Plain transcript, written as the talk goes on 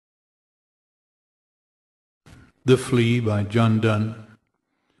The Flea by John Donne.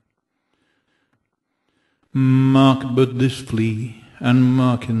 Mark but this flea, and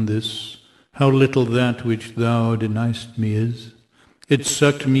mark in this, how little that which thou deniest me is. It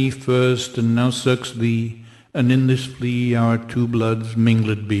sucked me first, and now sucks thee, and in this flea our two bloods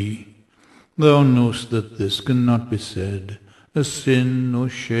mingled be. Thou know'st that this cannot be said, a sin, nor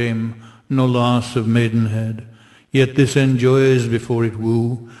shame, nor loss of maidenhead. Yet this enjoys before it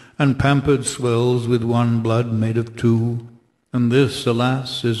woo, and pampered swells with one blood made of two. And this,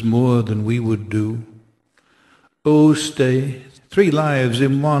 alas, is more than we would do. Oh, stay, 3 lives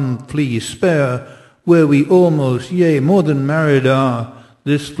in one flea spare, where we almost, yea, more than married are.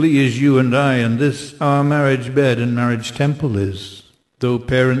 This flea is you and I, and this our marriage bed and marriage temple is. Though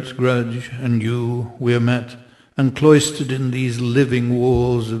parents grudge, and you, we're met, and cloistered in these living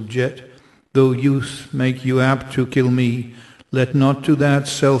walls of jet. Though use make you apt to kill me, let not to that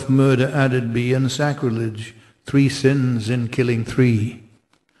self-murder added be, and sacrilege, 3 sins in killing 3.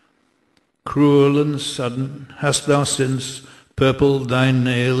 Cruel and sudden, hast thou since purpled thy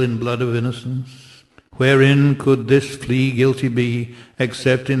nail in blood of innocence? Wherein could this flea guilty be,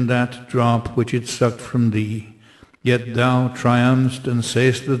 except in that drop which it sucked from thee? Yet thou triumphst, and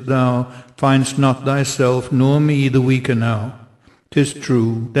say'st that thou find'st not thyself nor me the weaker now. 'Tis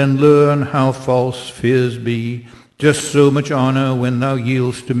true, then learn how false fears be. Just so much honour, when thou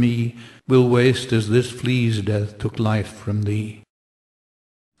yield'st to me, will waste as this flea's death took life from thee.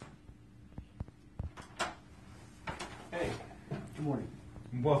 Hey. Good morning.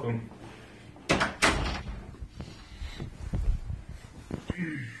 Welcome.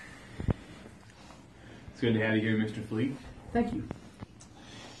 It's good to have you here, Mr. Flea. Thank you.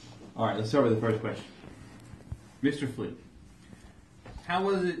 Alright, let's start with the first question. Mr. Flea, how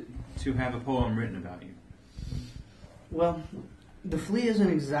was it to have a poem written about you? Well, The Flea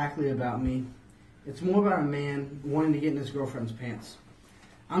isn't exactly about me. It's more about a man wanting to get in his girlfriend's pants.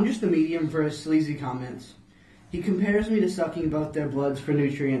 I'm just the medium for his sleazy comments. He compares me to sucking both their bloods for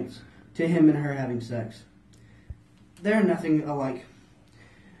nutrients, to him and her having sex. They're nothing alike.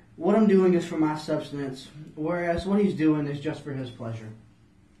 What I'm doing is for my substance, whereas what he's doing is just for his pleasure.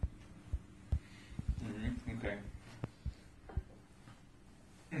 Okay.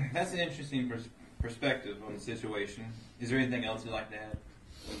 That's an interesting perspective on the situation. Is there anything else you'd like to add?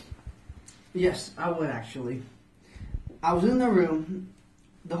 Yes, I would actually. I was in the room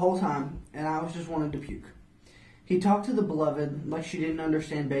the whole time, and I was just wanting to puke. He talked to the beloved like she didn't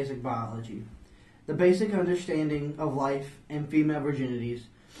understand basic biology. The basic understanding of life and female virginities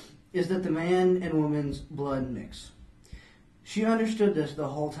is that the man and woman's blood mix. She understood this the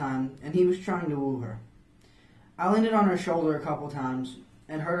whole time, and he was trying to woo her. I landed on her shoulder a couple times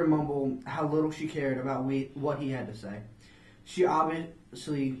and heard her mumble how little she cared about what he had to say. She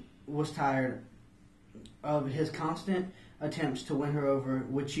obviously was tired of his constant attempts to win her over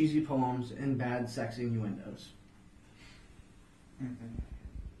with cheesy poems and bad sex innuendos.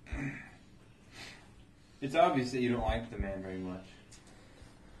 Mm-hmm. It's obvious that you don't like the man very much.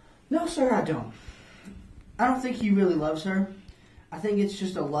 No, sir, I don't. I don't think he really loves her. I think it's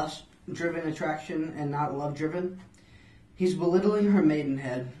just a lust-driven attraction and not love-driven. He's belittling her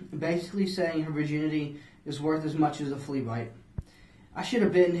maidenhead, basically saying her virginity is worth as much as a flea bite. I should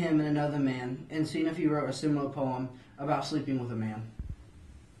have bitten him and another man and seen if he wrote a similar poem about sleeping with a man.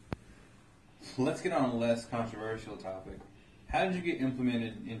 Let's get on a less controversial topic. How did you get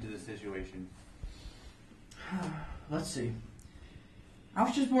implemented into this situation? Let's see. I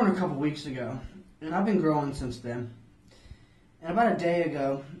was just born a couple weeks ago, and I've been growing since then. And about a day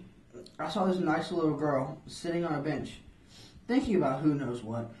ago, I saw this nice little girl sitting on a bench, thinking about who knows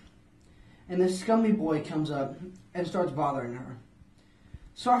what. And this scummy boy comes up and starts bothering her.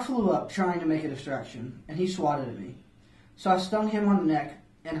 So I flew up, trying to make a distraction, and he swatted at me. So I stung him on the neck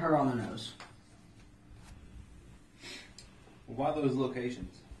and her on the nose. Why those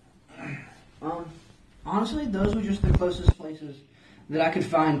locations? Honestly, those were just the closest places that I could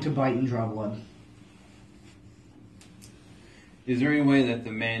find to bite and draw blood. Is there any way that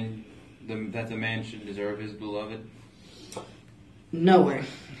the man should deserve his beloved? No way.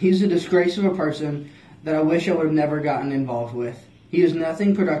 He's a disgrace of a person that I wish I would have never gotten involved with. He is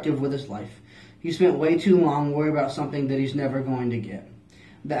nothing productive with his life. He spent way too long worrying about something that he's never going to get.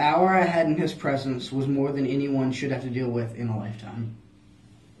 The hour I had in his presence was more than anyone should have to deal with in a lifetime.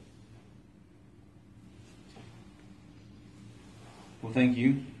 Well, thank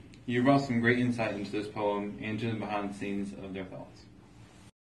you. You brought some great insight into this poem and to the behind the scenes of their thoughts.